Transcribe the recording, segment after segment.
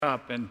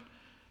up and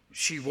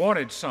she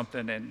wanted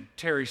something, and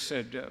Terry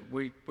said,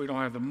 we don't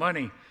have the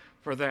money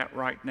for that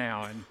right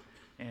now.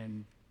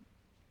 And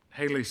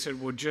Haley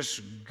said, well,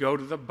 just go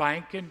to the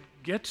bank and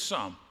get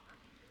some.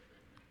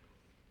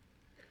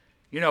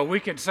 You know, we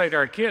can say to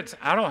our kids,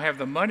 I don't have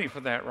the money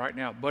for that right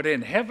now, but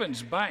in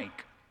heaven's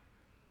bank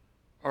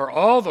are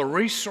all the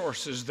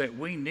resources that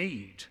we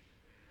need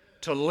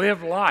to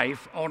live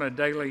life on a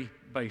daily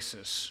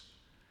basis.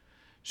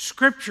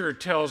 Scripture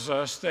tells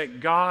us that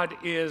God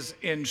is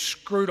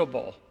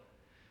inscrutable.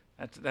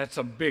 That's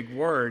a big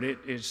word.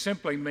 It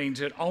simply means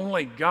that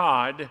only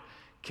God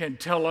can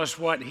tell us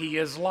what he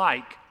is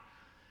like.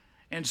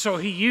 And so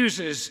he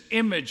uses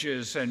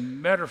images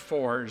and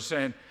metaphors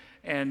and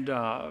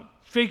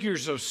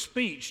figures of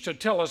speech to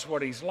tell us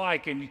what he's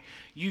like. And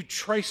you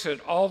trace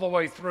it all the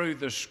way through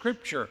the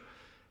Scripture.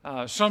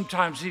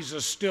 Sometimes he's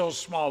a still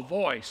small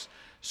voice.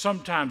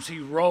 Sometimes he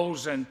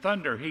rolls in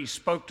thunder. He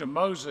spoke to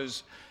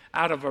Moses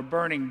out of a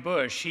burning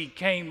bush. He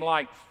came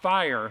like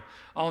fire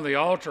on the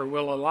altar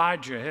with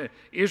Elijah.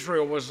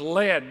 Israel was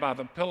led by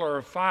the pillar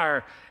of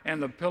fire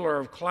and the pillar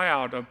of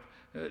cloud.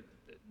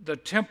 The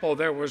temple,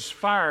 there was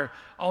fire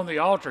on the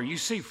altar. You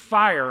see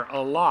fire a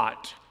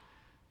lot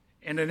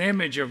in an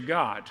image of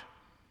God.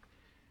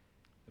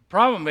 The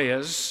problem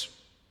is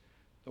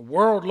the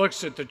world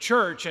looks at the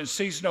church and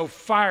sees no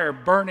fire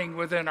burning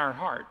within our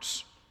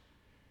hearts.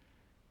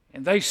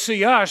 And they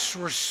see us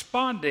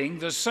responding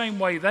the same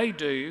way they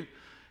do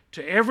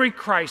to every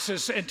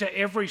crisis and to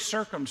every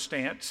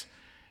circumstance.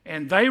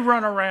 And they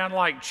run around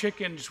like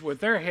chickens with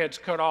their heads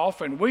cut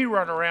off, and we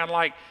run around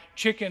like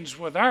chickens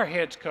with our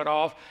heads cut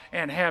off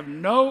and have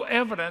no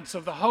evidence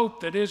of the hope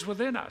that is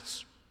within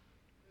us,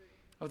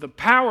 of the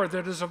power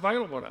that is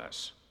available to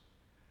us.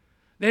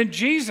 Then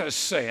Jesus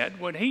said,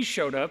 when he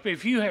showed up,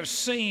 if you have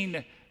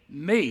seen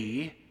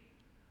me,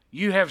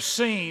 you have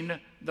seen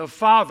the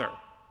Father.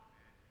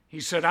 He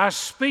said, I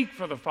speak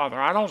for the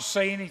Father. I don't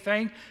say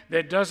anything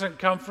that doesn't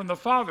come from the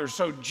Father.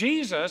 So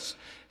Jesus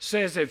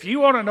says, if you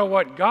want to know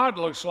what God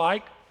looks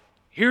like,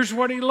 here's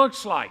what he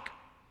looks like.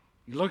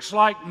 He looks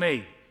like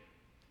me.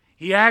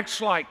 He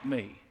acts like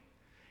me.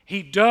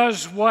 He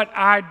does what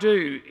I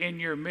do in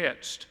your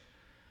midst.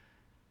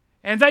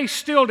 And they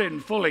still didn't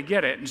fully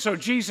get it. And so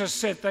Jesus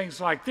said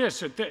things like this,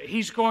 that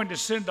he's going to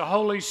send the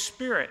Holy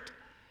Spirit.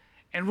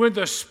 And when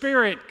the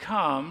Spirit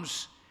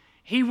comes,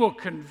 he will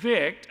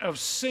convict of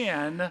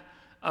sin,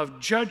 of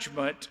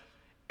judgment,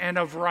 and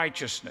of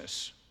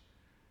righteousness.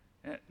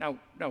 Now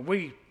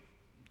we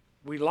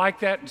like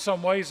that in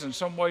some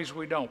ways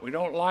we don't. We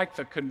don't like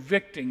the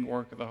convicting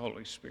work of the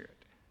Holy Spirit.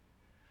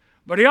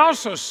 But he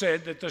also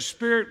said that the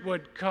Spirit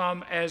would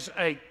come as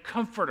a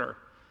comforter.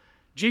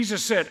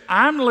 Jesus said,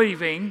 I'm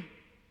leaving,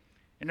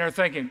 and they're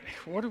thinking,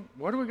 what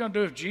are we going to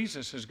do if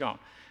Jesus is gone?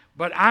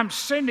 But I'm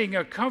sending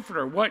a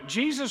comforter. What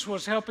Jesus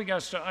was helping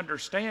us to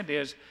understand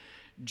is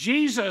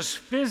Jesus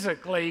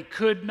physically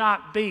could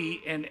not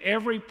be in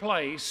every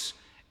place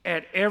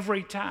at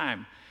every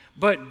time.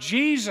 But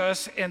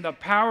Jesus, in the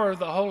power of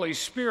the Holy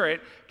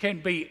Spirit, can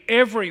be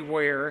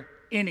everywhere,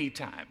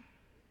 anytime.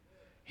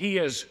 He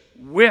is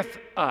with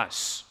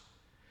us.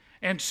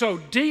 And so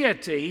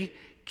deity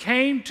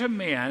came to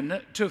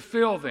men to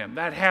fill them.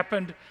 That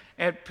happened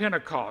at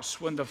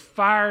Pentecost when the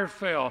fire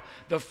fell.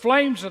 The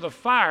flames of the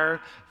fire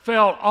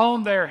fell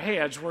on their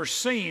heads, were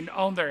seen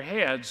on their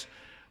heads.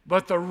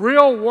 But the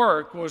real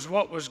work was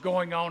what was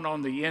going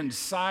on the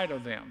inside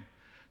of them.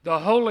 The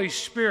Holy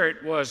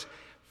Spirit was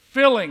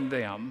filling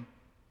them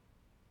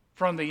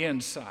from the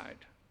inside.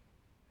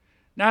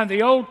 Now, in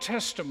the Old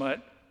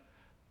Testament,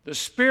 the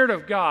Spirit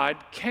of God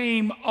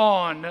came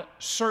on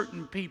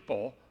certain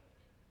people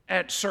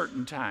at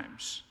certain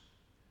times.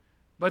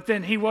 But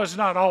then he was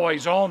not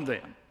always on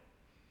them.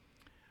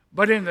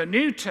 But in the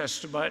New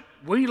Testament,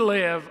 we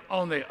live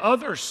on the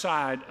other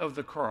side of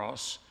the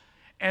cross,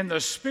 and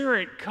the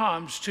Spirit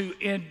comes to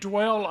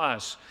indwell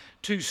us,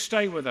 to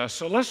stay with us.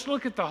 So let's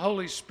look at the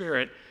Holy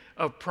Spirit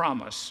of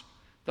promise.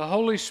 The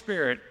Holy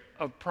Spirit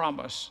of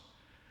promise.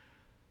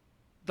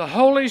 The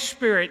Holy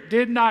Spirit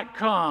did not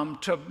come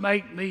to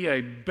make me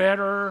a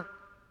better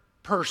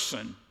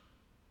person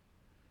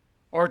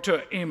or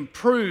to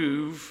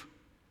improve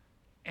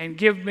and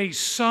give me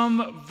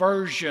some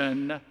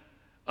version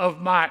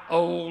of my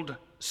old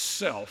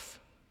self.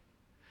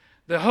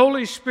 The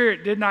Holy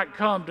Spirit did not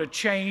come to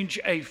change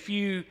a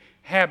few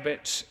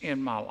habits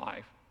in my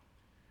life.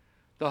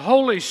 The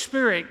Holy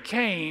Spirit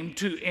came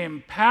to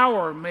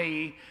empower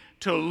me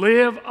to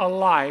live a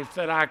life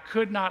that I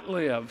could not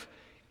live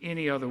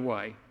any other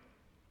way.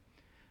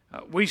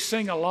 We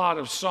sing a lot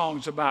of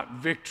songs about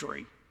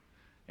victory,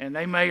 and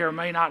they may or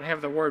may not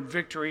have the word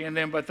victory in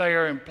them, but they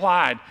are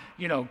implied.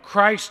 You know,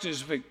 Christ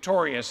is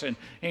victorious,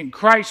 and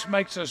Christ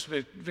makes us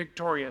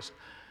victorious.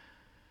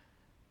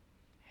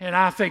 And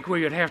I think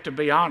we would have to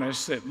be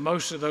honest that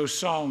most of those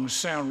songs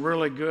sound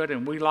really good,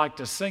 and we like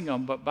to sing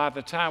them, but by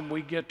the time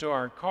we get to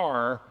our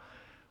car,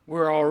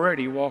 we're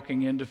already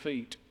walking in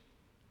defeat.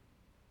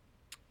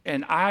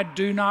 And I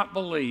do not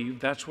believe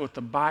that's what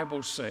the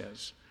Bible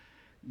says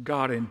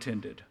God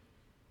intended.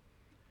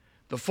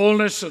 The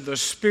fullness of the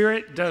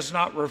Spirit does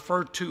not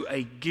refer to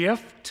a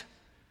gift.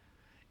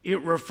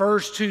 It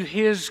refers to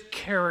His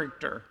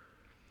character.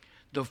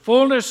 The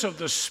fullness of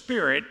the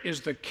Spirit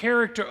is the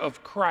character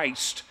of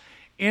Christ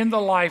in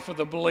the life of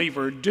the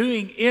believer,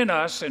 doing in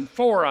us and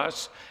for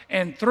us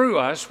and through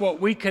us what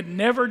we could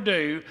never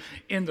do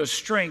in the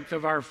strength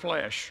of our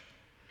flesh.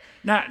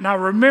 Now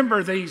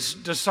remember these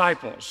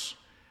disciples.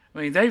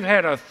 I mean, they've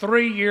had a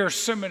 3-year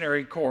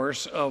seminary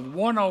course of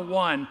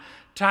 101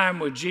 time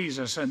with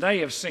Jesus, and they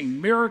have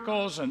seen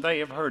miracles, and they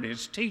have heard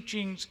His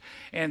teachings,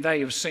 and they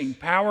have seen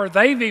power.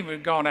 They've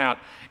even gone out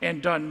and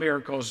done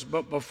miracles.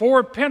 But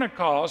before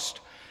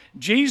Pentecost,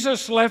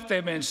 Jesus left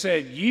them and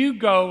said, you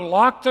go,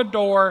 lock the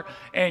door,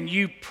 and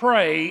you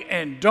pray,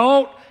 and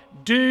don't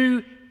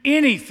do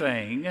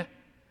anything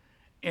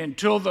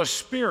until the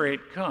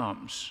Spirit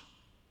comes.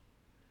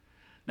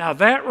 Now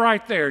that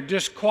right there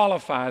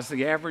disqualifies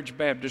the average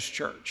Baptist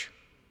church.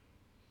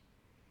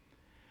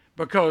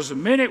 Because the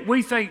minute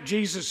we think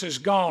Jesus is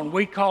gone,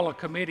 we call a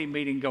committee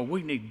meeting and go,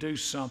 we need to do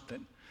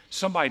something.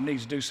 Somebody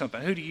needs to do something.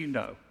 Who do you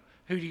know?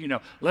 Who do you know?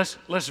 Let's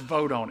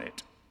vote on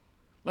it.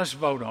 Let's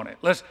vote on it.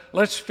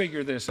 Let's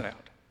figure this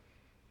out.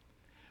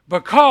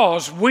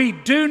 Because we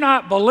do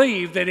not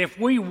believe that if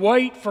we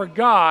wait for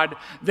God,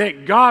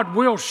 that God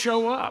will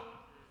show up.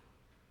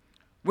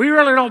 We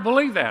really don't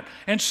believe that.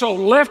 And so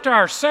left to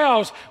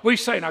ourselves, we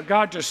say, now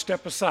God, just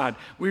step aside.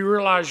 We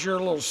realize you're a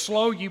little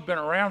slow. You've been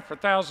around for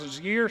thousands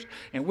of years,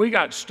 and we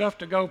got stuff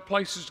to go,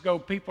 places to go,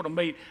 people to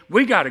meet.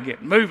 We got to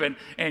get moving,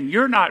 and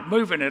you're not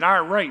moving at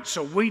our rate,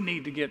 so we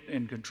need to get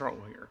in control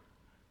here.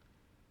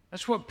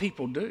 That's what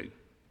people do.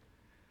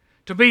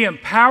 To be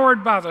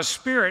empowered by the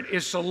Spirit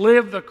is to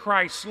live the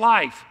Christ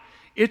life.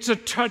 It's a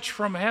touch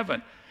from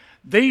heaven.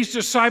 These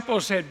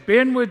disciples had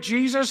been with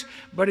Jesus,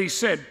 but He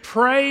said,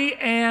 pray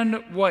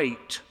and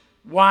wait.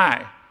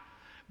 Why?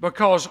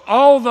 Because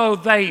although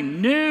they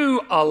knew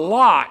a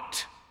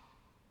lot,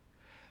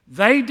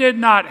 they did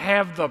not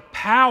have the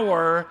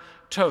power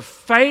to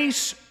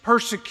face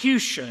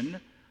persecution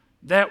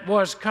that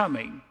was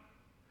coming,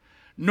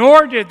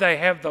 nor did they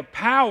have the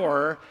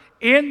power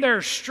in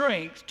their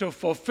strength to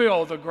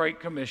fulfill the Great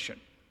Commission.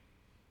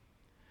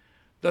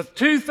 The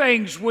two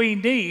things we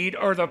need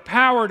are the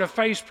power to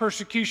face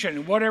persecution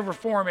in whatever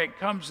form it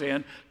comes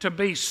in, to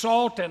be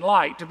salt and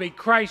light, to be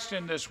Christ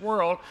in this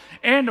world,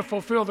 and to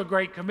fulfill the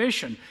Great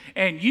Commission.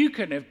 And you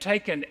can have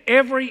taken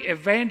every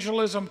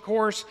evangelism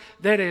course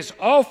that is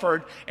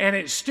offered, and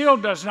it still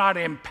does not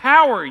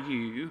empower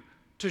you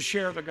to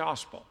share the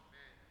gospel.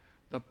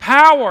 The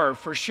power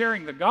for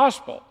sharing the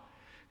gospel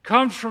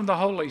comes from the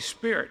Holy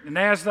Spirit. And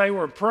as they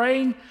were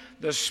praying,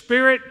 the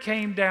Spirit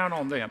came down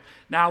on them.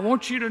 Now, I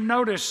want you to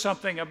notice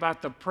something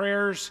about the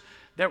prayers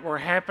that were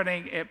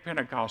happening at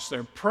Pentecost.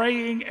 They're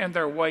praying and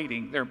they're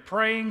waiting. They're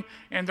praying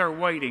and they're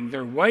waiting.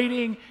 They're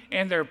waiting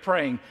and they're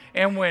praying.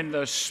 And when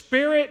the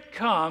Spirit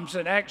comes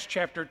in Acts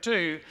chapter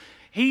 2,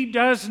 He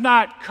does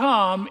not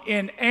come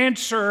in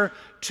answer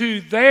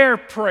to their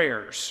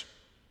prayers.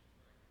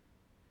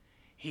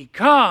 He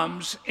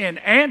comes in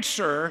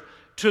answer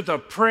to the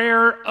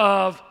prayer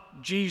of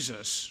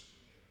Jesus.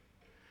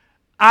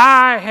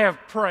 I have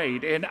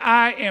prayed, and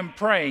I am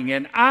praying,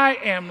 and I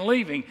am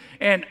leaving,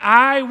 and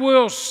I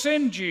will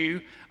send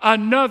you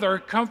another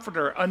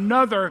comforter,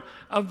 another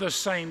of the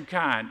same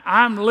kind.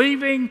 I'm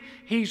leaving,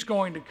 He's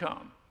going to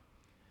come.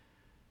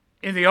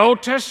 In the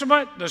Old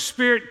Testament, the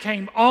Spirit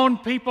came on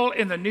people.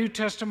 In the New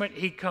Testament,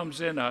 He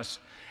comes in us.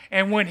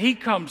 And when He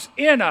comes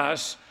in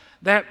us,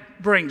 that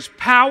brings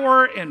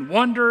power and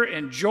wonder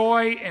and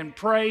joy and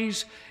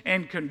praise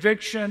and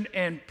conviction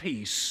and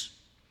peace.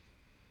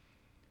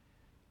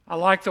 I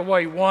like the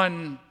way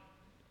one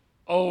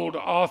old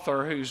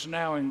author who's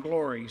now in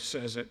glory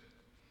says it.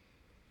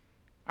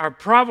 Our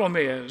problem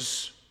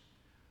is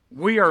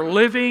we are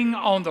living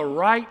on the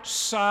right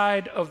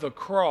side of the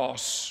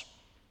cross,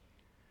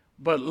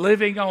 but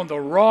living on the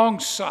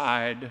wrong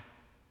side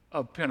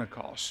of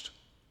Pentecost.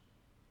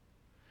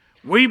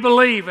 We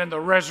believe in the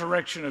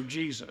resurrection of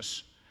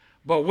Jesus,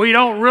 but we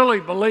don't really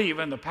believe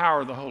in the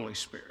power of the Holy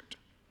Spirit.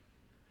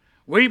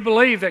 We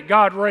believe that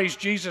God raised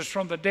Jesus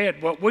from the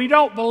dead, but we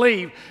don't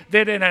believe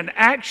that in an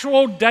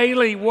actual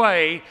daily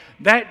way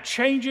that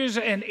changes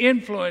and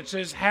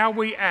influences how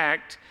we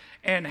act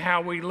and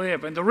how we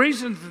live. And the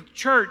reason the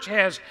church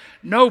has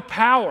no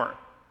power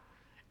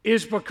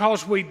is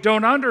because we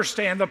don't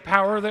understand the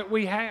power that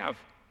we have.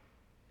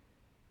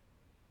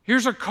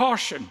 Here's a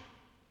caution.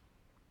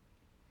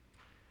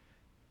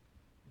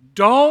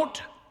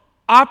 Don't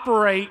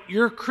operate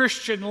your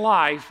Christian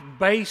life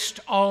based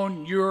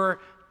on your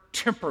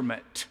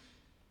temperament.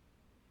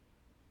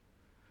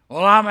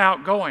 Well, I'm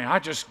outgoing. I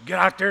just get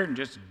out there and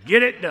just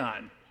get it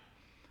done.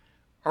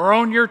 Or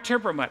on your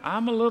temperament.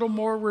 I'm a little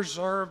more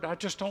reserved. I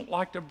just don't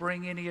like to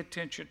bring any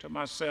attention to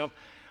myself.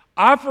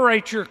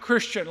 Operate your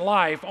Christian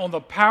life on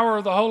the power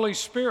of the Holy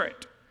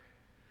Spirit.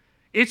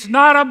 It's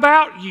not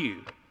about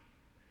you.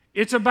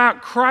 It's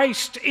about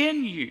Christ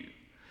in you,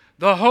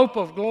 the hope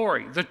of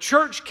glory. The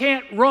church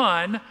can't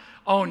run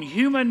on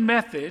human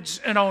methods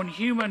and on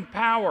human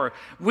power.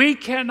 We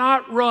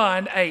cannot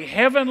run a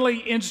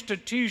heavenly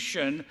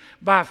institution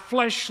by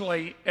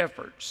fleshly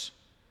efforts.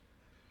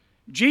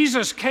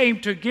 Jesus came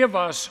to give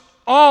us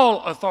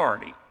all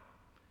authority.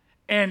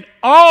 And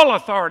all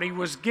authority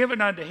was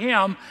given unto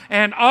him,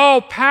 and all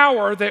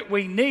power that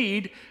we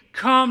need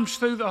comes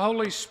through the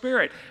Holy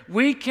Spirit.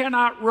 We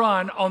cannot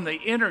run on the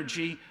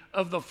energy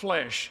of the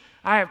flesh.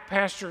 I have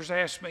pastors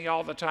ask me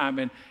all the time,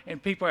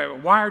 and people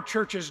have, why are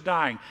churches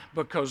dying?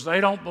 Because they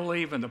don't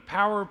believe in the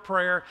power of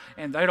prayer,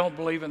 and they don't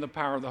believe in the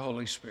power of the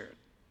Holy Spirit.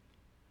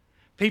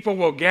 People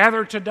will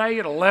gather today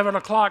at 11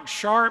 o'clock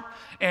sharp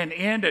and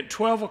end at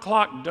 12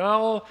 o'clock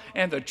dull,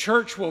 and the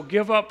church will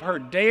give up her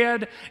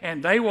dead,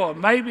 and they will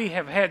maybe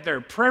have had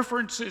their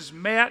preferences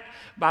met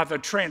by the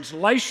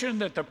translation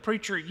that the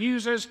preacher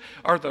uses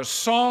or the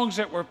songs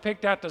that were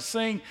picked out to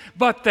sing,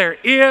 but there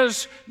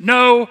is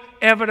no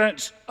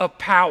evidence of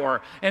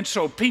power. And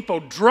so people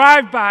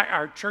drive by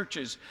our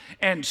churches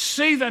and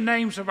see the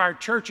names of our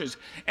churches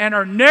and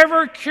are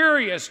never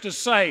curious to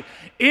say,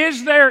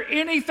 is there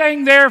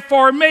anything there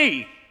for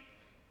me?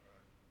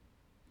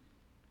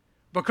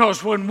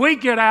 Because when we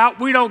get out,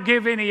 we don't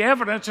give any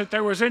evidence that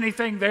there was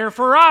anything there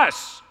for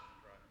us,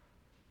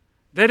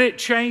 that it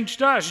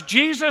changed us.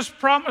 Jesus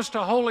promised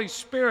a Holy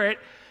Spirit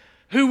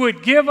who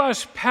would give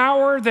us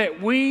power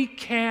that we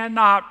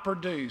cannot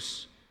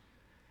produce.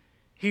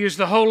 He is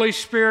the Holy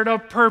Spirit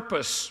of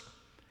purpose.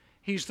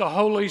 He's the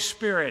Holy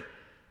Spirit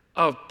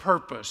of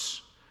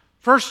purpose.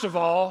 First of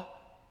all,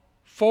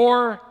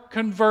 for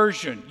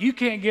conversion. You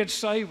can't get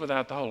saved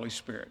without the Holy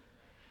Spirit.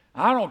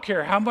 I don't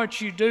care how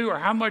much you do or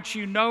how much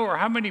you know or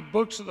how many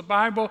books of the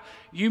Bible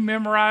you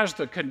memorize.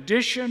 The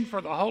condition for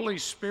the Holy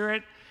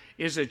Spirit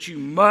is that you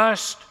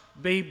must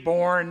be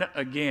born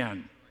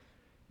again.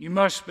 You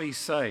must be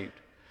saved.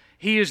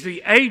 He is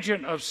the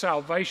agent of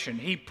salvation.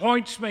 He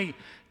points me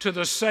to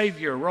the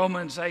Savior,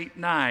 Romans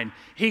 8:9.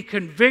 He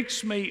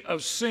convicts me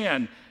of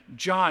sin,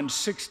 John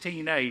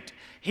 16:8.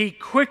 He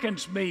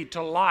quickens me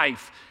to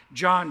life,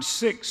 John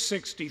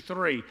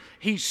 6:63.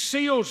 He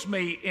seals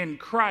me in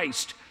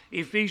Christ,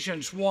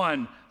 Ephesians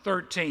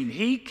 1:13.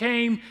 He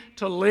came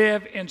to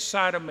live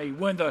inside of me.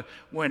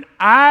 When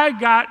I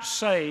got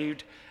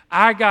saved,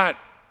 I got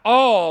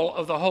all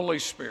of the Holy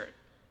Spirit.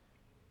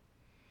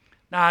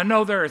 Now, I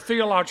know there are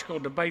theological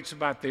debates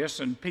about this,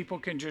 and people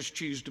can just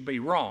choose to be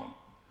wrong.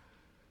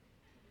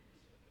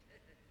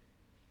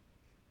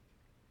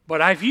 But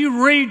if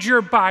you read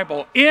your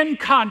Bible in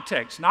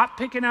context, not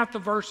picking out the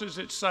verses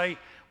that say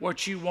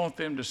what you want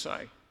them to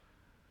say,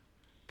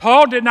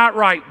 Paul did not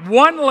write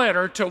one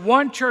letter to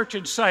one church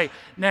and say,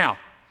 now,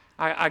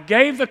 I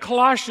gave the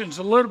Colossians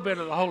a little bit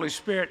of the Holy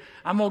Spirit.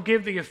 I'm going to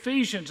give the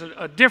Ephesians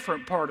a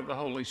different part of the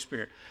Holy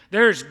Spirit.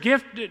 There's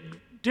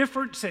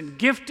difference in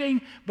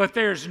gifting, but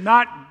there's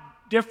not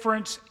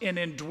difference in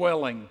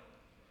indwelling.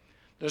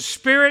 The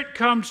Spirit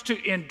comes to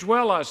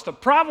indwell us. The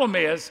problem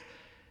is,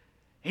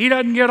 He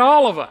doesn't get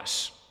all of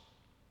us.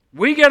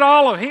 We get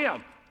all of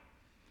Him.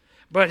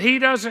 But He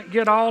doesn't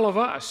get all of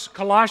us.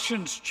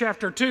 Colossians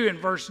chapter 2 and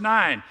verse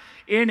 9.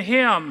 In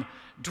Him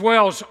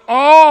dwells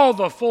all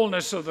the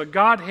fullness of the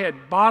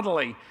Godhead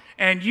bodily,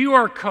 and you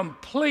are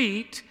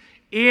complete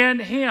in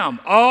Him.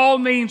 All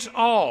means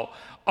all.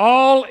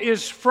 All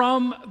is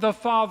from the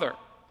Father.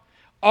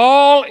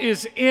 All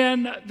is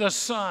in the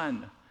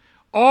Son.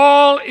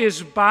 All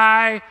is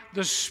by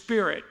the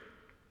Spirit.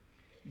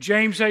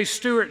 James A.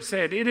 Stewart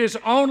said, it is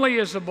only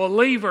as a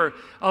believer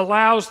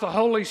allows the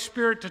Holy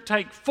Spirit to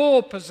take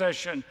full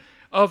possession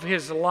of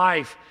his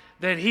life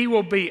that he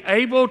will be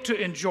able to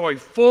enjoy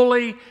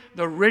fully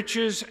the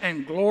riches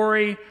and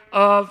glory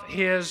of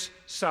his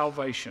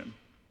salvation.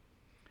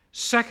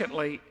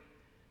 Secondly,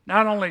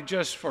 not only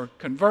just for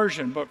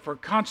conversion, but for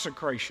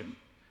consecration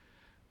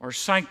or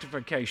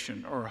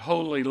sanctification or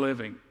holy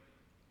living.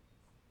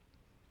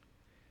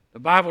 The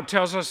Bible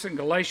tells us in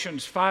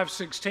Galatians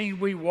 5:16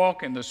 we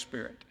walk in the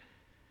Spirit.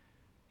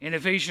 In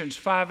Ephesians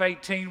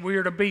 5:18 we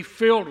are to be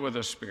filled with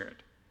the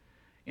Spirit.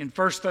 In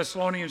 1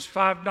 Thessalonians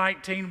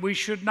 5:19 we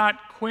should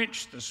not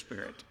quench the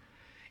Spirit.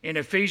 In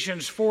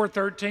Ephesians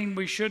 4:13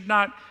 we should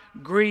not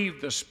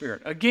grieve the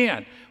Spirit.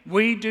 Again,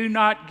 we do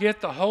not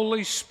get the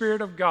Holy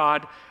Spirit of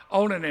God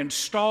on an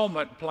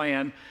installment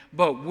plan,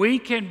 but we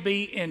can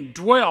be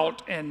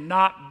indwelt and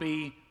not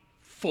be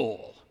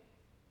full.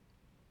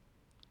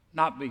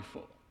 Not be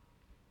full.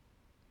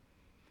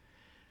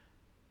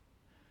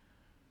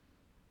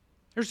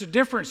 There's a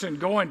difference in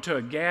going to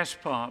a gas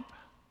pump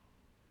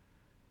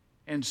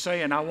and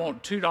saying, I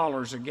want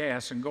 $2 of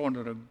gas, and going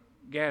to the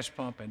gas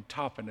pump and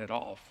topping it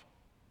off.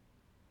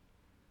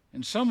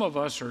 And some of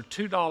us are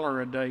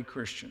 $2 a day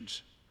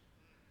Christians.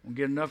 We'll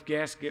get enough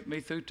gas to get me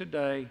through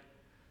today,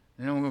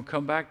 and then we're going to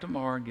come back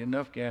tomorrow and get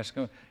enough gas.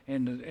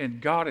 And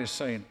God is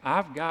saying,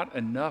 I've got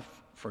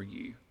enough for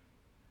you.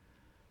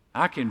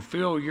 I can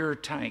fill your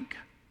tank.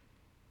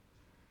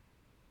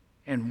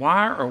 And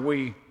why are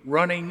we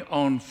running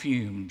on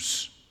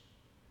fumes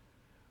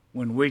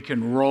when we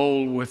can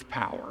roll with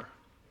power?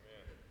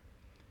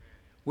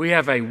 We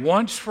have a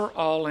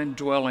once-for-all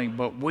indwelling,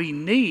 but we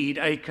need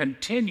a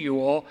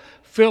continual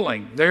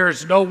filling.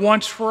 There's no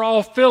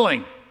once-for-all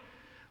filling.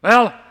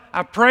 Well,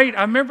 I prayed,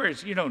 I remember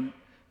it's,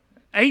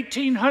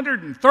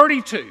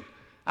 1832.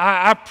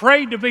 I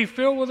prayed to be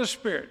filled with the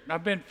Spirit, and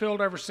I've been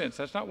filled ever since.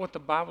 That's not what the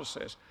Bible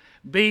says.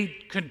 Be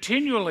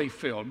continually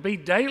filled, be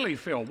daily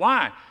filled.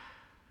 Why?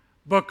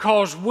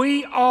 Because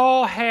we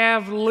all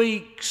have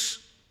leaks.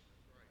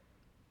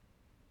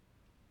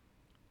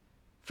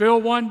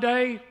 Fill one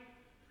day,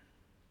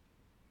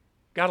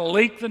 got a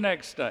leak the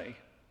next day.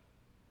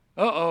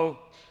 Uh-oh.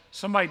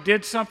 Somebody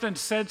did something,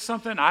 said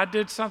something, I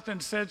did something,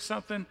 said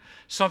something,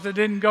 something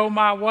didn't go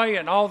my way,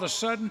 and all of a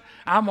sudden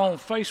I'm on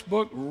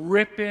Facebook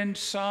ripping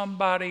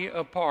somebody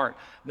apart.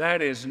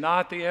 That is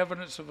not the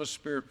evidence of a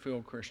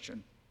Spirit-filled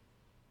Christian.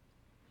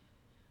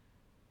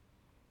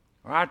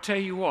 Or I tell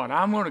you what,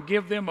 I'm going to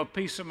give them a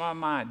piece of my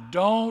mind.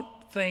 Don't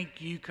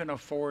think you can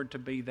afford to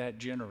be that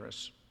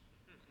generous.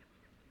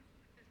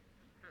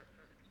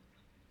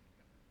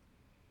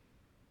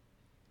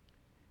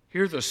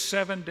 Here are the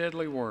 7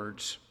 deadly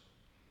words.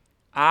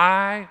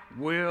 I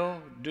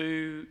will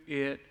do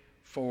it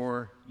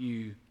for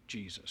you,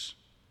 Jesus.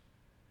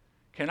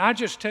 Can I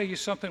just tell you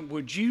something?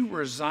 Would you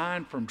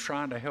resign from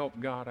trying to help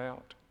God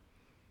out?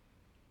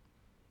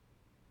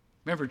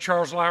 Remember,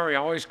 Charles Lowry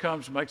always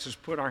comes and makes us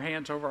put our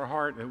hands over our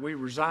heart that we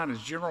resign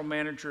as general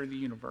manager of the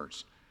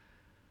universe.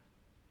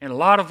 And a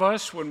lot of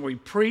us, when we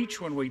preach,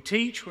 when we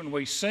teach, when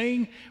we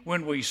sing,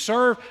 when we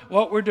serve,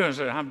 what we're doing is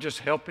I'm just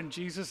helping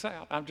Jesus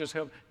out. I'm just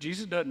helping.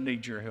 Jesus doesn't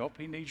need your help.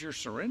 He needs your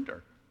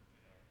surrender.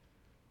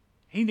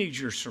 He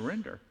needs your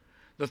surrender.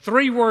 The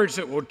 3 words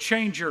that will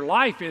change your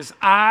life is,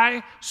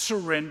 I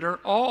surrender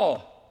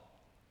all.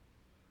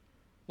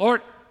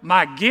 Lord,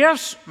 my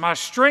gifts, my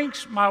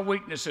strengths, my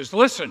weaknesses.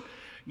 Listen,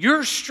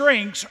 your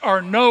strengths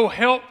are no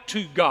help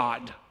to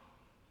God.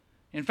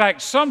 In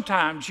fact,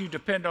 sometimes you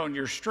depend on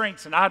your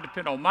strengths, and I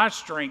depend on my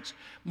strengths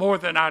more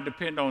than I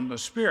depend on the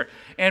Spirit.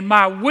 And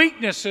my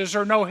weaknesses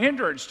are no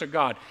hindrance to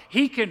God.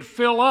 He can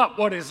fill up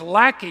what is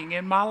lacking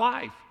in my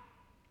life.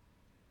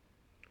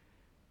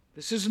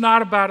 This is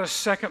not about a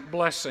second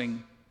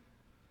blessing.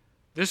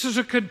 This is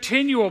a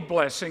continual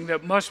blessing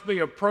that must be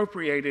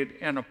appropriated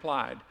and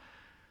applied.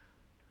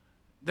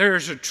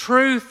 There's a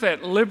truth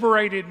that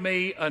liberated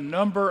me a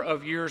number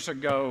of years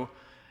ago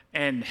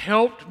and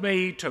helped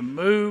me to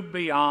move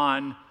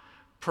beyond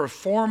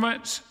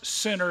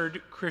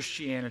performance-centered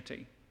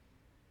Christianity.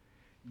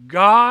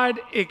 God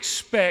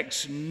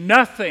expects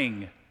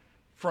nothing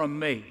from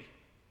me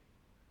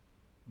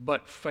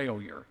but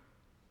failure.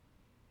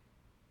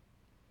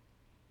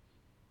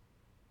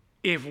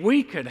 If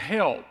we could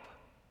help,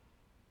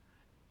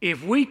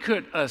 if we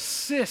could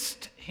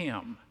assist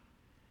him,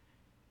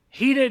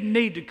 he didn't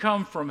need to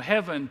come from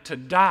heaven to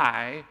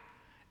die,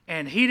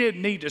 and he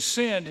didn't need to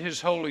send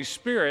his Holy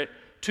Spirit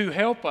to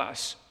help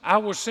us. I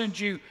will send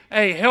you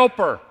a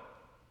helper.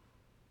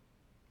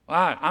 All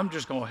right, I'm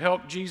just going to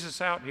help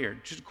Jesus out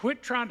here. Just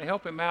quit trying to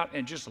help him out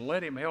and just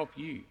let him help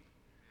you.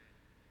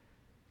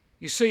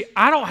 You see,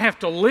 I don't have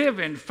to live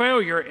in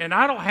failure and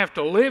I don't have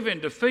to live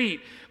in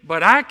defeat,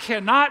 but I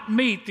cannot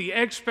meet the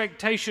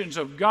expectations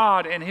of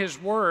God and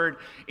his word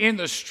in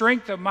the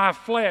strength of my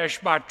flesh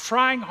by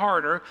trying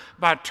harder,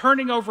 by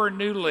turning over a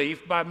new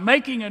leaf, by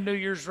making a New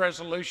Year's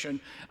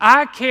resolution.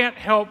 I can't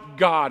help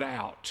God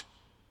out.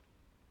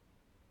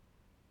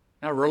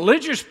 Now,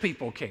 religious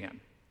people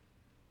can,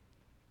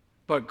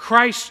 but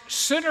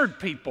Christ-centered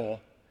people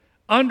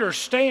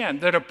understand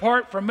that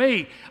apart from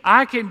me,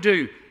 I can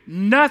do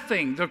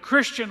nothing. The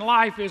Christian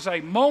life is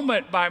a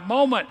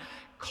moment-by-moment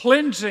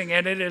cleansing,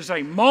 and it is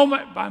a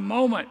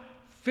moment-by-moment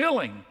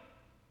filling.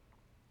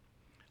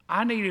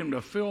 I need him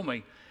to fill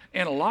me.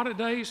 And a lot of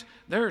days,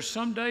 there are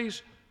some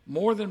days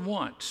more than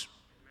once.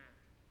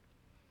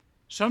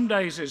 Some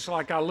days it's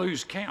like I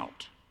lose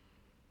count.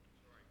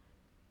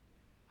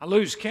 I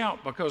lose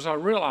count because I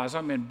realize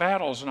I'm in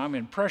battles and I'm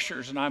in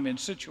pressures and I'm in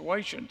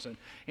situations,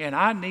 and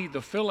I need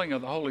the filling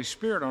of the Holy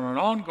Spirit on an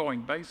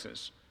ongoing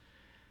basis.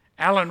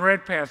 Alan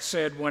Redpath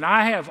said, when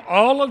I have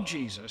all of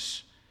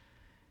Jesus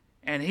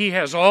and he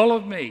has all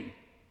of me,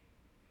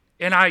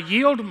 and I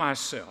yield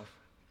myself,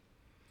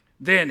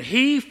 then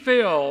he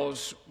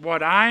fills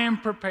what I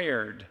am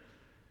prepared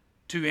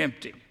to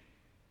empty.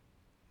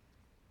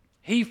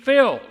 He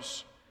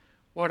fills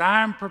what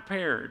I am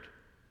prepared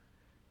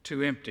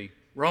to empty.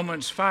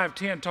 Romans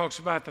 5:10 talks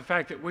about the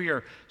fact that we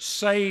are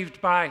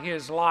saved by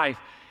his life.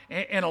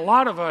 And a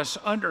lot of us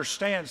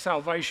understand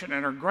salvation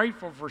and are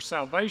grateful for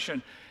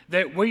salvation,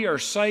 that we are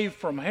saved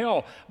from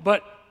hell.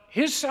 But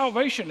his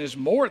salvation is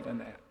more than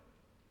that.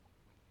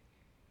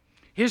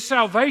 His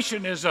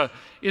salvation is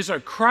a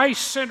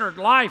Christ-centered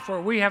life where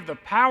we have the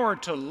power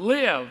to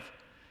live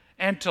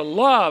and to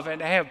love and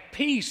to have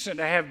peace and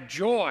to have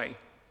joy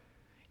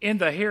in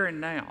the here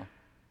and now.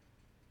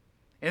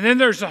 And then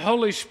there's the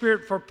Holy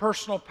Spirit for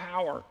personal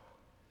power.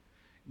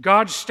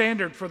 God's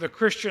standard for the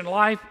Christian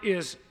life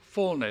is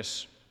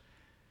fullness.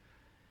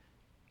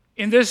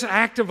 In this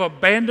act of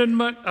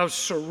abandonment, of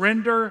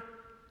surrender,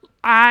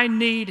 I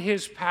need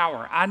His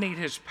power. I need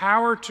His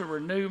power to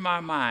renew my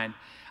mind.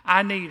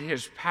 I need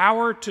His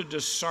power to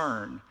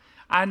discern.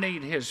 I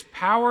need His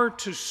power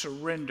to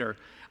surrender.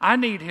 I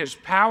need His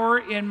power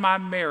in my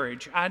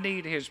marriage. I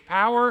need His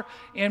power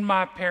in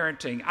my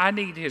parenting. I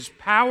need His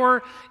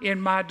power in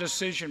my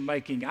decision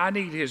making. I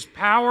need His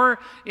power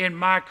in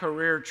my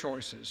career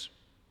choices.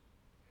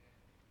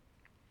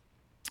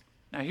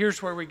 Now,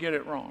 here's where we get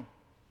it wrong.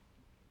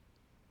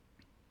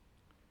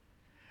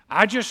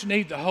 I just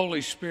need the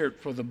Holy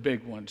Spirit for the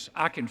big ones.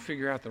 I can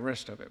figure out the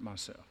rest of it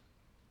myself.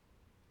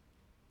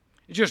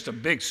 It's just the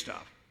big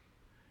stuff.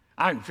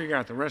 I can figure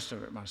out the rest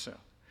of it myself.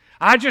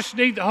 I just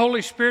need the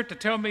Holy Spirit to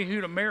tell me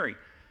who to marry.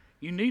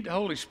 You need the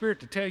Holy Spirit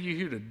to tell you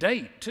who to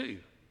date, too.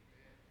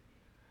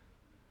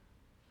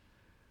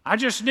 I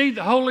just need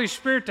the Holy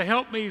Spirit to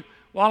help me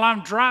while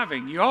I'm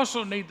driving. You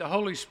also need the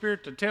Holy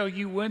Spirit to tell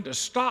you when to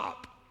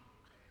stop.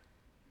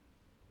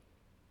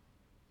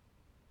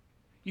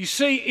 You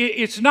see,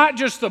 it's not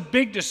just the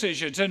big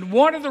decisions. And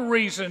one of the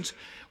reasons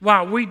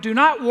why we do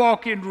not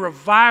walk in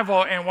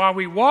revival and why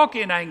we walk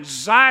in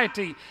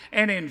anxiety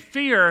and in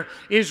fear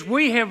is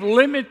we have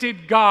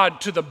limited God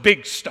to the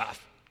big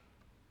stuff.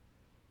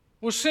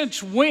 Well,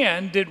 since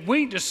when did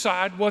we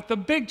decide what the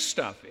big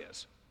stuff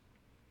is?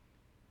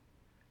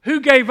 Who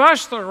gave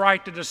us the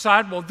right to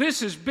decide, well,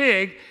 this is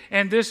big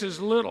and this is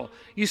little?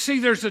 You see,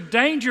 there's a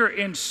danger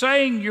in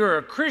saying you're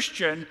a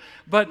Christian,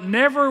 but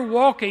never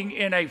walking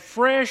in a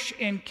fresh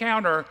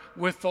encounter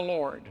with the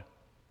Lord.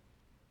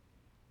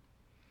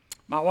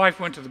 My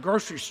wife went to the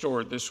grocery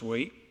store this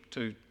week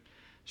to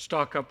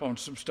stock up on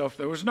some stuff.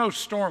 There was no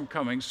storm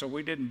coming, so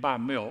we didn't buy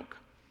milk.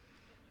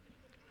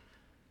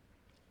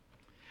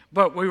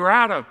 But we were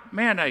out of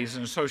mayonnaise,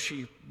 and so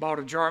she bought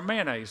a jar of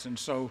mayonnaise, and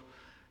so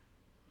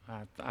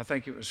I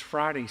think it was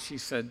Friday, she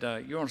said,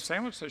 you want a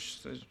sandwich? So she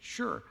said,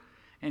 sure.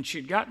 And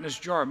she'd gotten this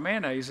jar of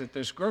mayonnaise at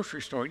this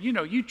grocery store. You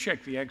know, you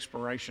check the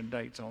expiration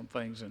dates on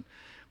things,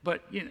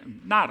 but you know,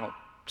 not on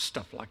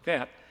stuff like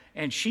that.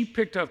 And she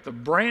picked up the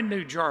brand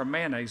new jar of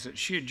mayonnaise that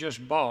she had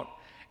just bought,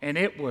 and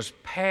it was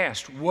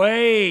past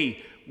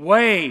way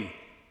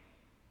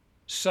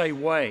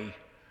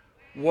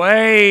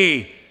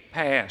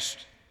past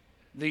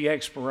the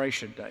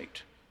expiration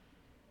date.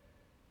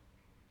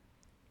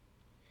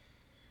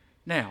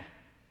 Now,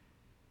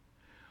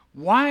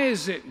 why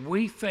is it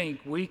we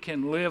think we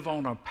can live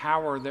on a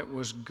power that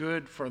was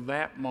good for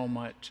that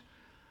moment,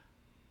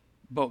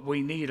 but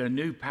we need a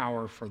new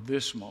power for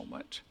this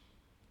moment?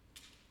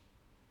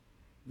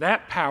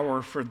 That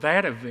power for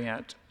that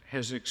event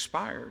has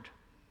expired.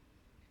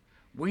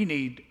 We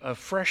need a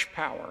fresh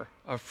power,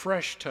 a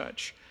fresh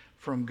touch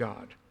from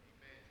God.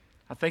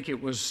 I think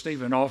it was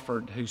Stephen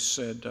Alford who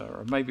said,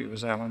 or maybe it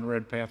was Alan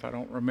Redpath, I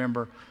don't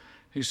remember,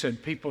 who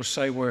said, people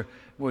say, well,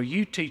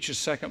 you teach a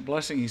second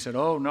blessing. He said,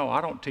 oh, no,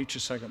 I don't teach a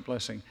second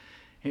blessing.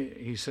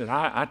 He said,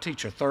 I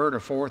teach a third, a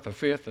fourth, a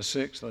fifth, a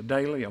sixth, a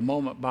daily, a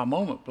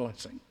moment-by-moment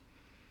blessing,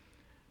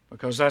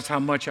 because that's how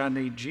much I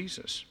need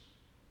Jesus.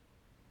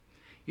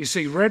 You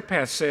see,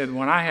 Redpath said,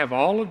 when I have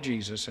all of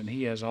Jesus and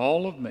He has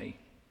all of me,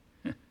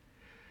 and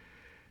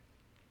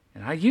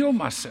I yield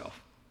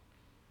myself,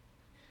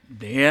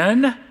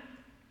 then,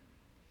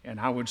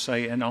 and I would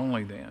say, and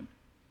only then,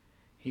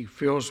 He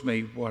fills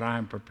me what I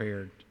am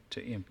prepared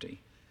to empty.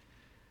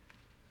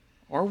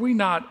 Are we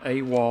not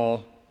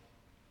AWOL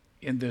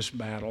in this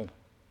battle?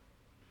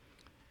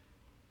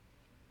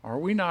 Are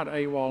we not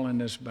AWOL in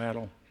this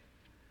battle?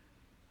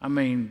 I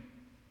mean,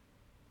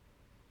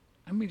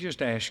 let me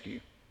just ask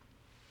you.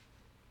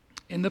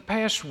 In the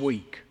past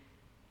week,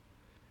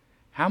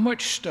 how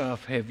much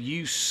stuff have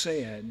you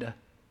said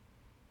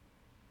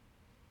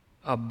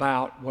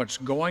about what's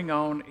going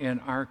on in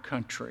our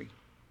country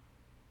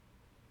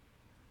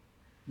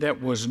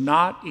that was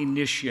not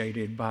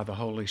initiated by the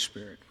Holy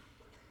Spirit?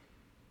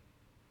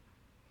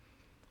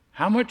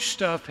 How much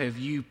stuff have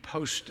you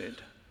posted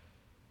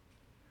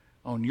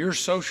on your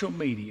social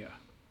media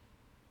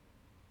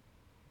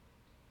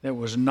that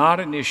was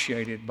not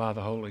initiated by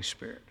the Holy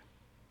Spirit?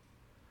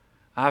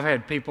 I've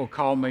had people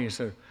call me and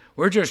say,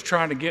 we're just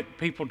trying to get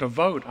people to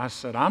vote. I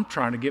said, I'm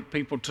trying to get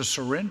people to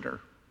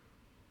surrender.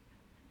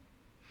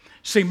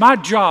 See, my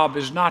job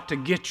is not to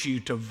get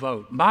you to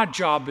vote. My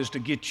job is to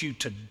get you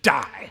to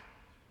die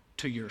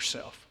to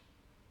yourself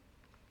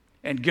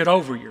and get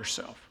over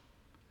yourself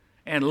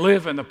and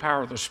live in the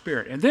power of the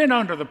Spirit. And then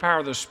under the power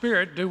of the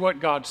Spirit, do what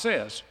God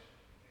says.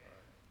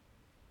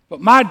 But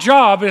my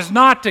job is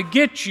not to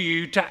get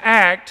you to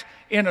act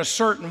in a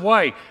certain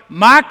way.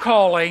 My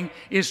calling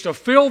is to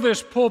fill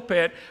this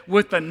pulpit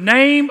with the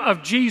name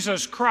of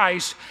Jesus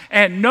Christ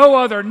and no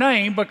other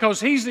name,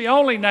 because He's the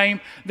only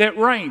name that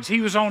reigns.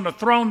 He was on the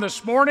throne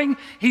this morning.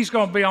 He's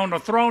going to be on the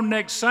throne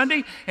next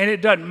Sunday, and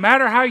it doesn't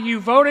matter how you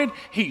voted.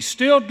 He's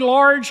still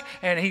large,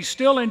 and He's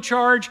still in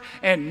charge,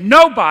 and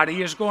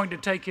nobody is going to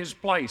take His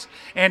place.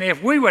 And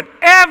if we would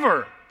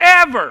ever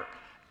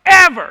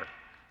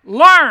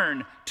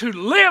learn to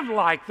live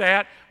like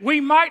that, we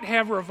might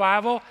have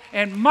revival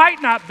and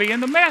might not be in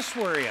the mess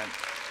we're in.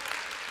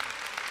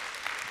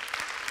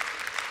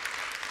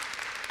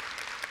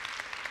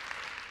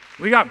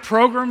 We got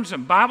programs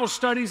and Bible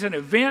studies and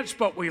events,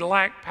 but we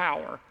lack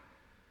power.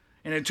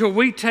 And until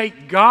we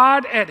take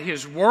God at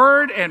His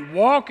word and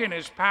walk in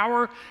His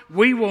power,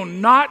 we will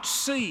not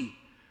see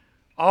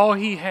all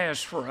He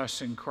has for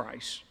us in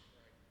Christ.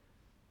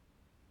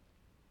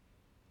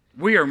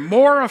 We are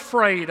more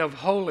afraid of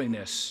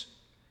holiness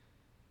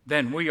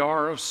than we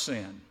are of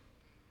sin.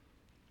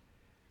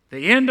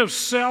 The end of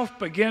self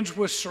begins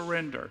with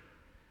surrender,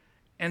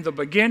 and the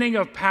beginning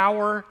of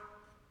power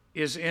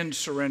is in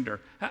surrender.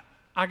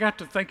 I got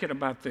to thinking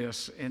about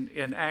this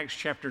in Acts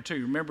chapter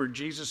 2. Remember,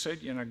 Jesus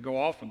said, go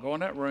off and go in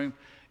that room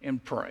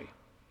and pray.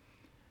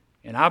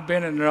 And I've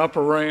been in an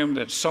upper room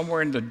that's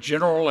somewhere in the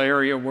general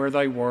area where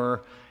they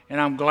were,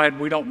 and I'm glad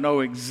we don't know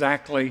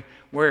exactly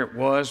where it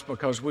was,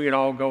 because we'd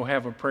all go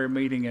have a prayer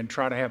meeting and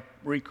try to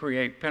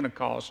recreate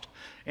Pentecost,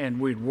 and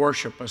we'd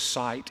worship a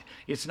site.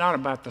 It's not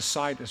about the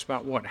site, it's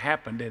about what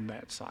happened in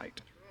that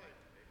site.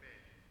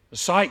 The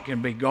site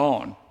can be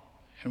gone,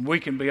 and we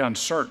can be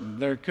uncertain.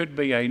 There could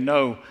be a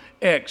no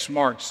X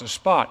marks the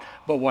spot,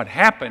 but what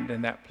happened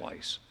in that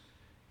place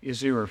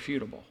is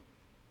irrefutable.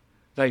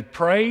 They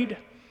prayed,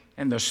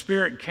 and the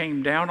Spirit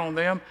came down on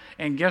them,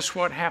 and guess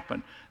what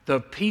happened? The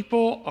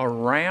people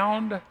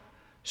around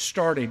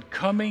started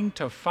coming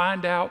to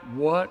find out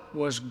what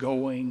was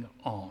going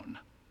on.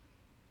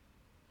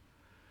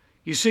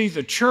 You see,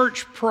 the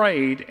church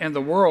prayed, and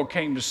the world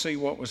came to see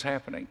what was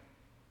happening.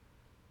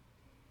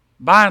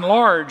 By and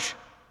large,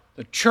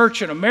 the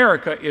church in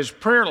America is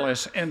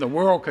prayerless, and the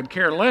world could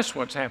care less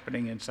what's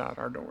happening inside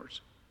our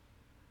doors.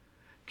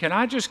 Can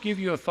I just give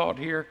you a thought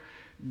here?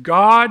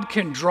 God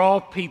can draw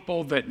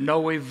people that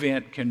no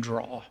event can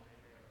draw.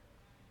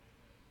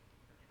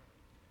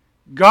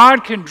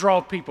 God can draw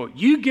people.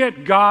 You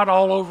get God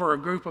all over a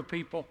group of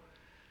people.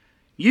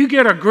 You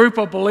get a group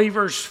of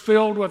believers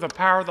filled with the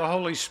power of the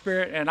Holy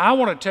Spirit, and I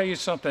want to tell you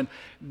something.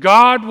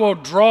 God will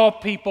draw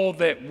people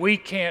that we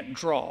can't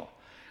draw.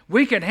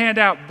 We can hand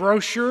out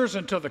brochures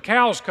until the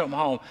cows come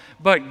home,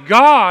 but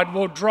God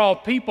will draw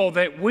people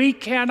that we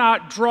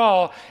cannot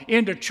draw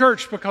into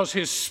church, because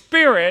His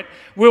Spirit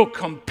will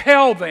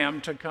compel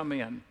them to come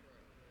in.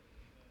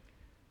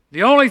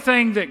 The only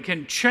thing that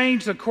can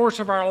change the course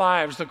of our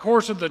lives, the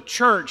course of the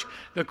church,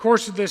 the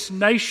course of this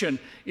nation,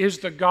 is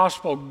the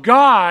gospel.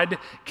 God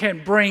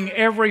can bring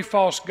every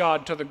false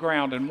god to the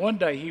ground, and one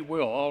day He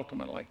will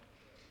ultimately.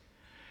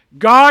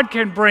 God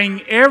can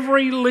bring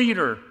every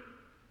leader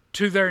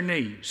to their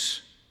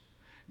knees.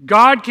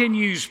 God can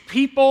use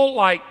people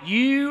like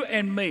you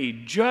and me,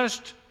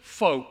 just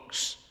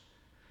folks,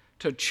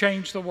 to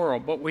change the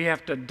world, but we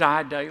have to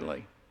die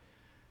daily.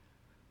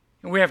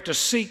 And we have to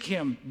seek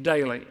Him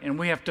daily, and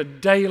we have to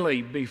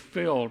daily be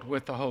filled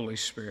with the Holy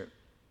Spirit.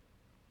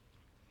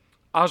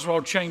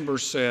 Oswald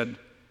Chambers said,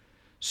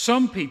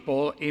 "Some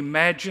people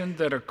imagine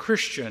that a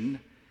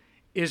Christian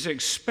is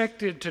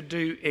expected to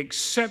do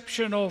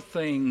exceptional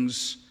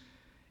things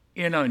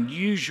in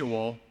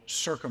unusual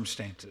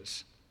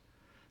circumstances.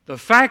 The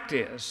fact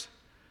is,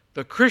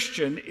 the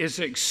Christian is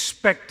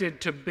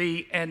expected to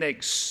be an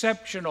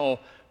exceptional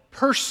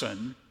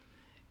person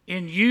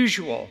in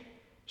usual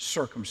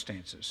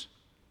circumstances.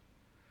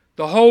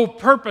 The whole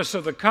purpose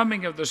of the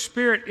coming of the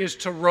Spirit is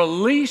to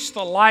release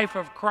the life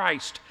of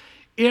Christ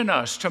in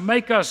us, to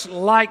make us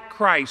like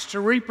Christ,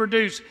 to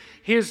reproduce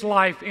His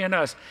life in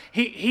us.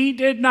 He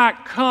did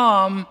not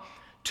come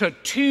to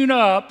tune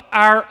up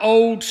our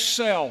old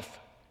self.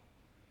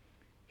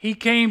 He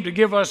came to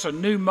give us a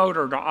new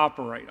motor to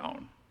operate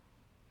on.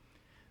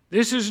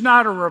 This is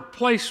not a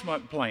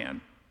replacement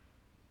plan.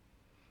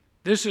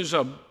 This is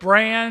a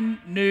brand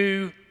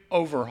new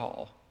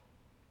overhaul.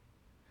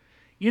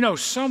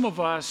 Some of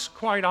us,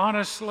 quite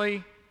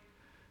honestly,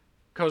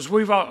 because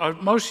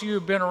most of you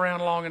have been around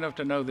long enough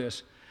to know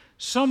this,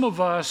 some of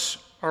us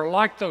are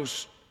like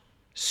those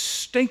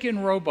stinking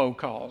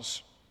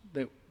robocalls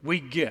that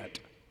we get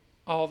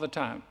all the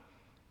time.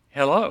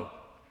 Hello.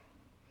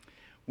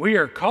 We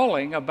are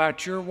calling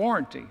about your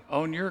warranty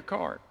on your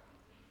car.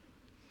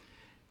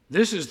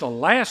 This is the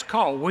last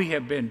call. We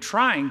have been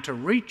trying to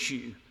reach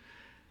you.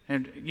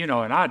 And,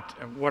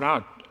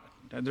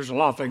 there's a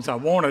lot of things I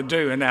want to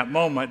do in that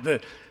moment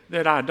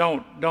that I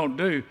don't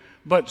do.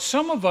 But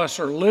some of us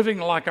are living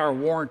like our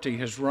warranty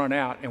has run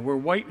out, and we're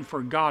waiting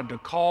for God to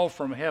call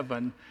from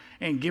heaven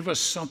and give us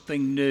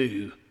something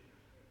new,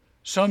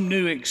 some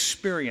new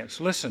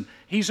experience. Listen,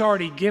 He's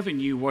already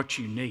given you what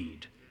you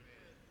need.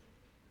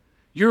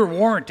 Your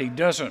warranty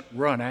doesn't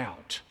run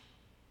out.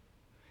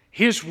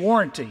 His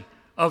warranty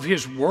of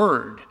His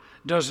Word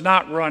does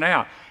not run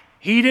out.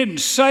 He didn't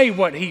say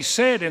what He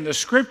said in the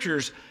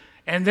Scriptures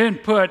and then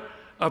put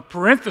a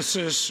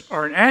parenthesis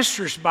or an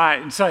asterisk by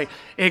it and say,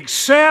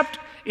 except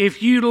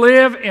if you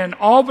live in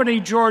Albany,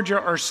 Georgia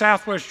or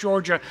Southwest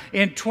Georgia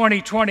in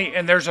 2020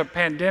 and there's a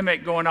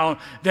pandemic going on,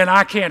 then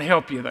I can't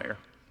help you there.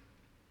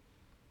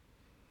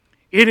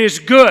 It is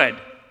good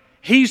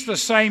He's the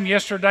same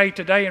yesterday,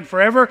 today, and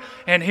forever,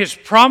 and His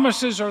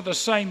promises are the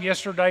same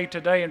yesterday,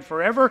 today, and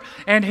forever,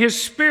 and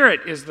His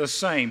Spirit is the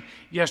same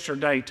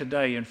yesterday,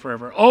 today, and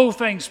forever. Old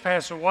things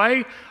pass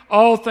away,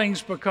 all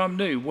things become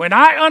new. When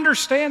I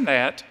understand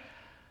that,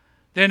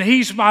 then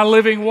He's my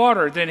living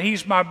water, then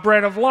He's my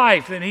bread of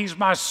life, then He's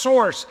my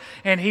source,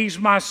 and He's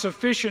my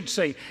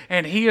sufficiency,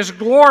 and He is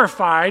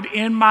glorified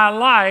in my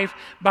life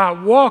by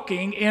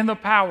walking in the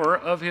power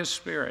of His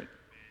Spirit.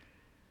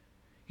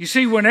 You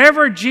see,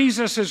 whenever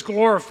Jesus is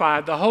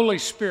glorified, the Holy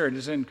Spirit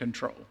is in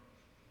control.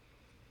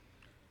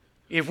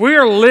 If we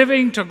are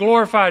living to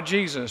glorify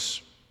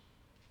Jesus,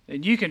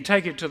 then you can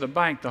take it to the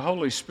bank. The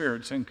Holy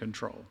Spirit's in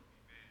control.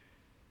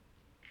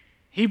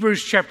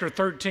 Hebrews chapter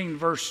 13,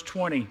 verse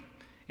 20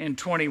 and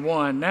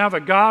 21. Now the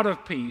God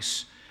of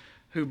peace,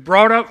 who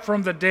brought up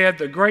from the dead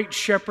the great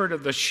shepherd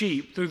of the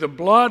sheep through the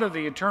blood of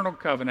the eternal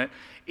covenant,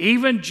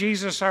 even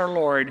Jesus our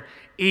Lord,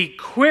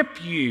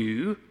 equip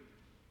you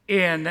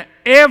in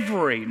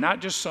every, not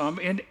just some,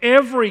 in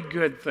every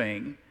good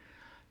thing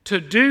to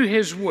do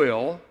His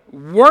will,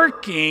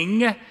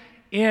 working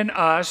in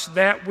us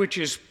that which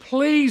is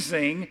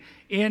pleasing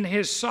in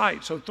His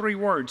sight. So 3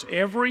 words: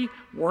 every,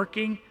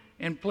 working,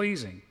 and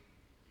pleasing.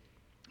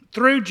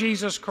 Through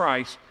Jesus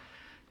Christ,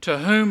 to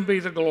whom be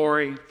the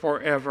glory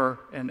forever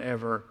and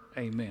ever.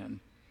 Amen.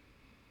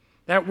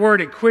 That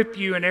word, equip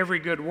you in every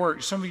good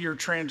work, some of your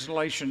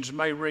translations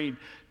may read,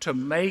 to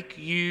make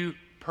you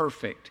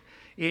perfect.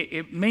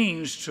 It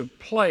means to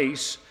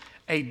place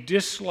a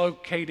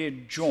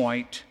dislocated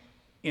joint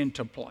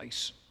into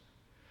place.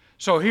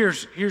 So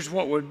here's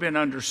what would have been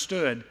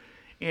understood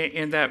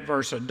in that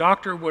verse. A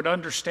doctor would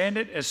understand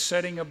it as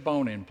setting a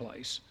bone in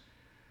place.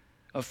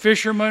 A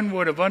fisherman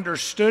would have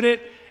understood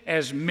it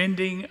as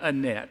mending a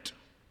net.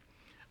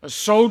 A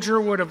soldier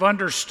would have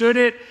understood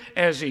it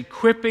as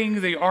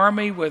equipping the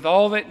army with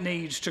all that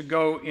needs to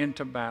go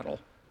into battle.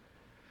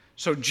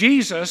 So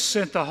Jesus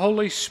sent the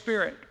Holy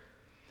Spirit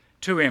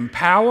to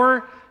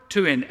empower,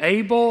 to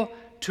enable,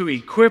 to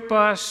equip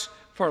us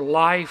for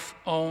life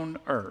on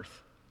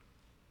earth.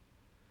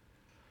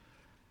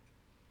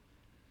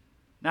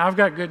 Now, I've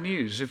got good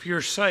news. If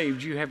you're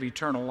saved, you have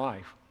eternal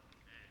life.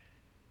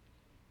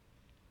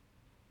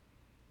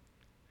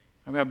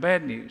 I've got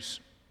bad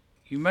news.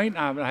 You may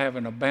not have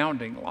an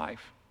abounding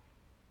life.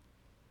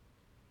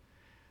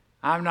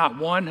 I'm not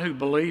one who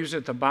believes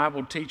that the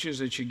Bible teaches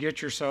that you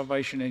get your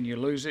salvation and you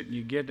lose it, and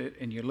you get it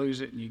and you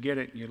lose it, and you get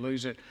it and you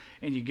lose it,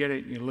 and you get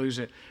it and you lose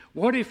it.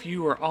 What if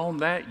you were on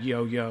that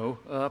yo-yo,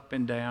 up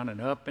and down,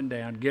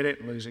 get it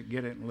and lose it,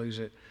 get it and lose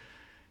it,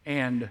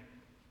 and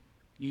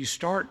you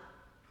start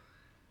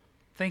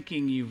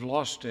thinking you've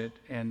lost it,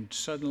 and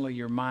suddenly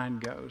your mind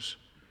goes,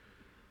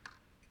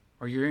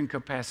 or you're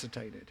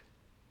incapacitated.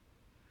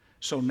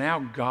 So now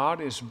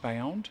God is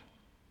bound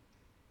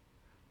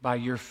by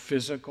your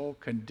physical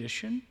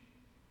condition?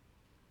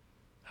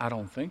 I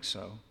don't think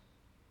so.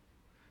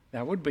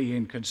 That would be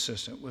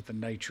inconsistent with the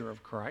nature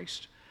of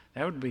Christ.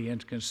 That would be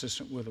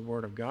inconsistent with the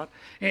Word of God.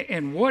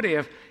 And what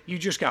if you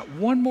just got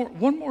one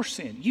more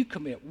sin? You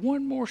commit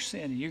one more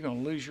sin and you're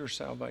going to lose your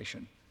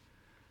salvation.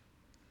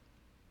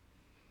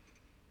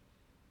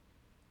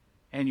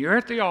 And you're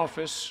at the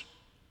office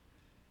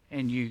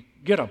and you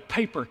get a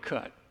paper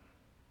cut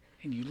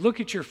and you look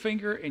at your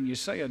finger and you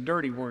say a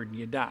dirty word and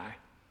you die.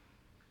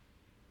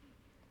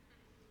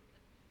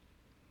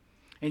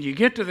 And you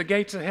get to the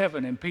gates of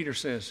heaven, and Peter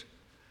says,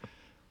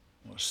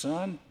 well,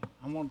 son,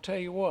 I'm going to tell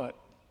you what.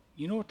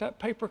 You know what that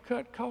paper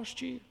cut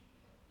cost you?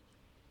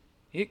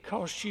 It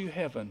cost you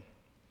heaven.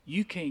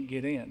 You can't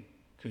get in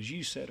because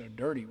you said a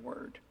dirty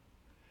word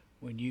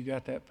when you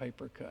got that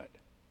paper cut.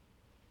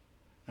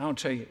 I'll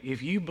tell you,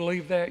 if you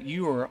believe that,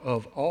 you are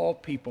of all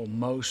people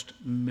most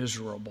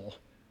miserable.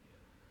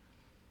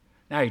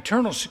 Now,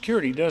 eternal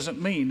security doesn't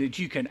mean that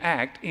you can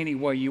act any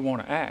way you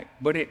want to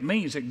act, but it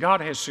means that God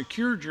has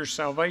secured your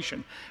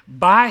salvation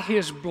by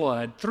His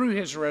blood, through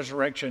His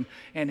resurrection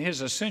and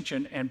His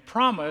ascension, and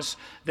promise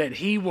that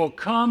He will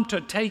come to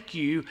take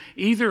you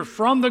either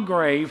from the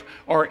grave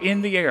or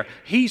in the air.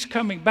 He's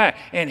coming back,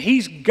 and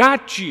He's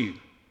got you.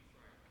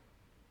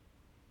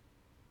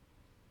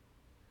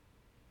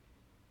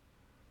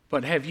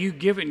 But have you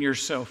given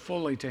yourself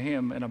fully to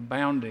Him and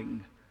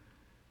abounding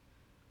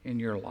in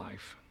your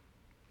life?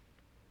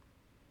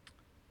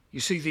 You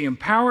see, the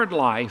empowered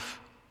life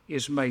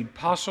is made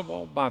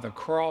possible by the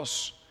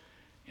cross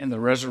and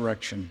the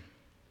resurrection.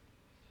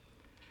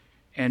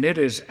 And it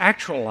is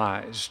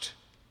actualized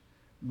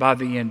by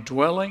the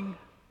indwelling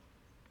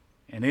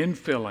and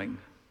infilling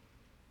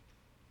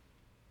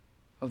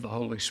of the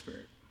Holy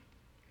Spirit.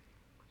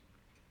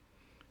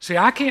 See,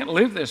 I can't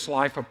live this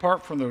life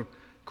apart from the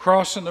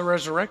cross and the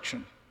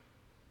resurrection.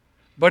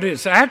 but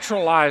it's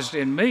actualized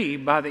in me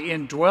by the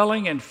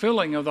indwelling and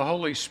filling of the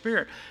Holy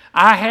Spirit.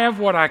 I have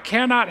what I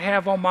cannot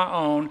have on my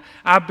own.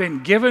 I've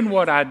been given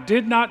what I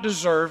did not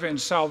deserve in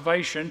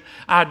salvation.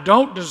 I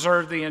don't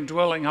deserve the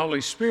indwelling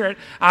Holy Spirit.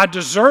 I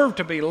deserve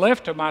to be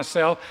left to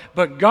myself,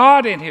 but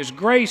God in His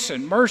grace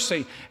and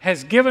mercy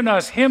has given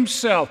us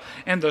Himself,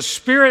 and the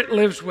Spirit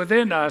lives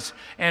within us,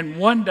 and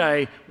one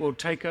day will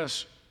take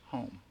us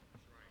home.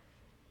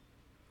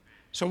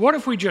 So what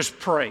if we just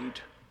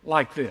prayed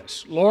like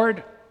this?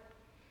 Lord,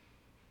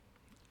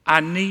 I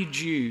need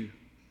you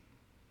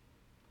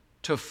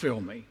to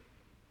fill me.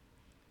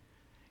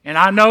 And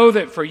I know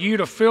that for you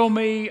to fill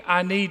me,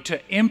 I need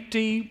to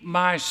empty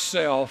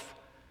myself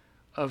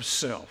of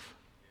self.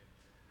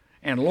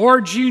 And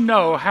Lord, you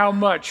know how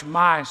much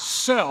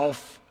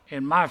myself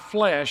and my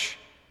flesh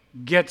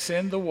gets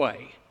in the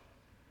way.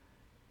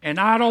 And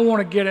I don't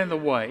want to get in the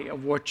way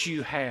of what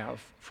you have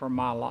for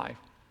my life.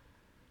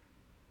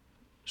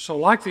 So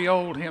like the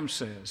old hymn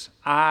says,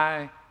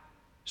 I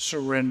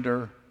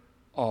surrender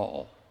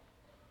all.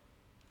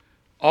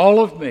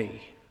 All of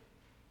me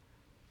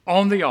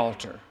on the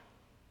altar,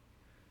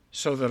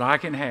 so that I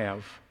can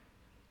have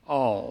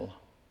all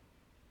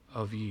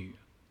of you.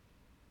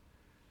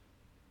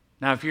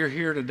 Now, if you're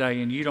here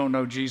today and you don't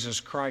know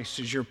Jesus Christ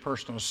as your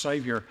personal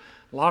Savior,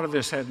 a lot of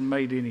this hasn't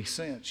made any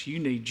sense. You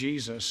need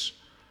Jesus.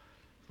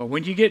 But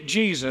when you get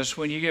Jesus,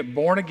 when you get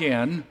born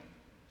again,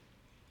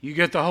 you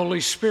get the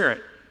Holy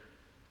Spirit.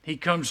 He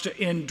comes to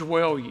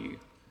indwell you.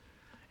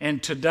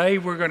 And today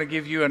we're going to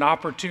give you an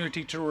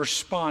opportunity to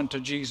respond to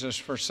Jesus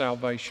for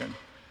salvation.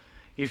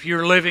 If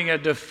you're living a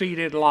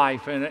defeated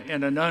life and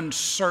an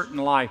uncertain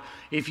life,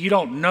 if you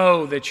don't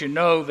know that you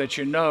know that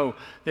you know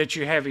that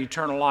you have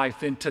eternal life,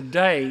 then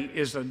today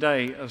is the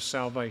day of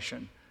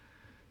salvation.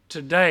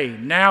 Today,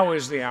 now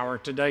is the hour,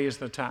 today is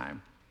the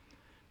time.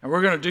 And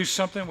we're going to do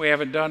something we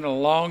haven't done in a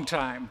long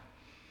time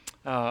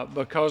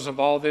because of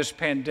all this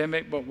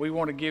pandemic, but we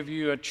want to give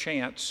you a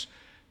chance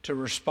to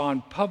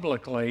respond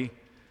publicly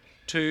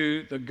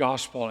to the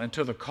gospel and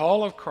to the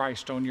call of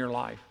Christ on your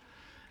life.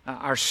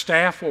 Our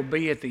staff will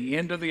be at the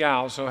end of the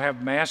aisle, so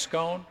have masks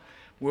on.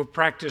 We'll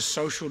practice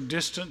social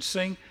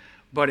distancing.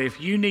 But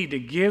if you need to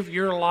give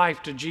your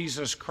life to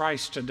Jesus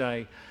Christ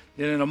today,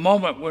 then in a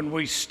moment when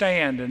we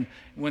stand and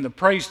when the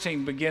praise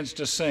team begins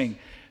to sing,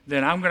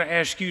 then I'm going to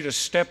ask you to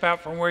step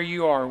out from where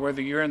you are,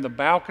 whether you're in the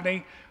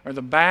balcony or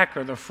the back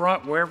or the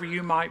front, wherever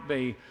you might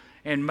be,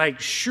 and make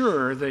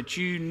sure that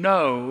you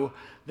know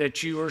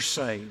that you are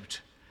saved.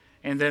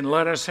 And then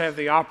let us have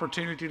the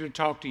opportunity to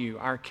talk to you.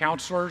 Our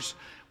counselors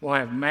will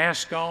have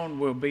masks on.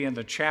 We'll be in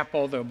the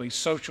chapel. There'll be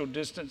social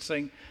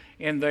distancing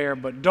in there.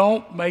 But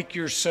don't make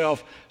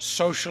yourself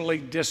socially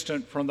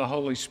distant from the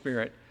Holy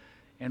Spirit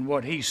and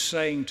what He's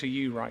saying to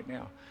you right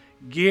now.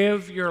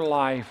 Give your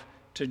life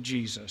to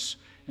Jesus.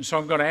 And so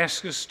I'm going to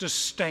ask us to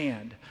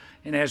stand.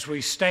 And as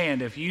we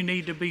stand, if you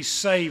need to be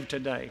saved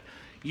today,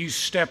 you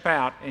step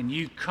out and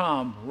you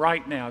come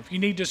right now. If you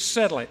need to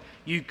settle it,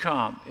 you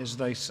come as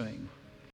they sing.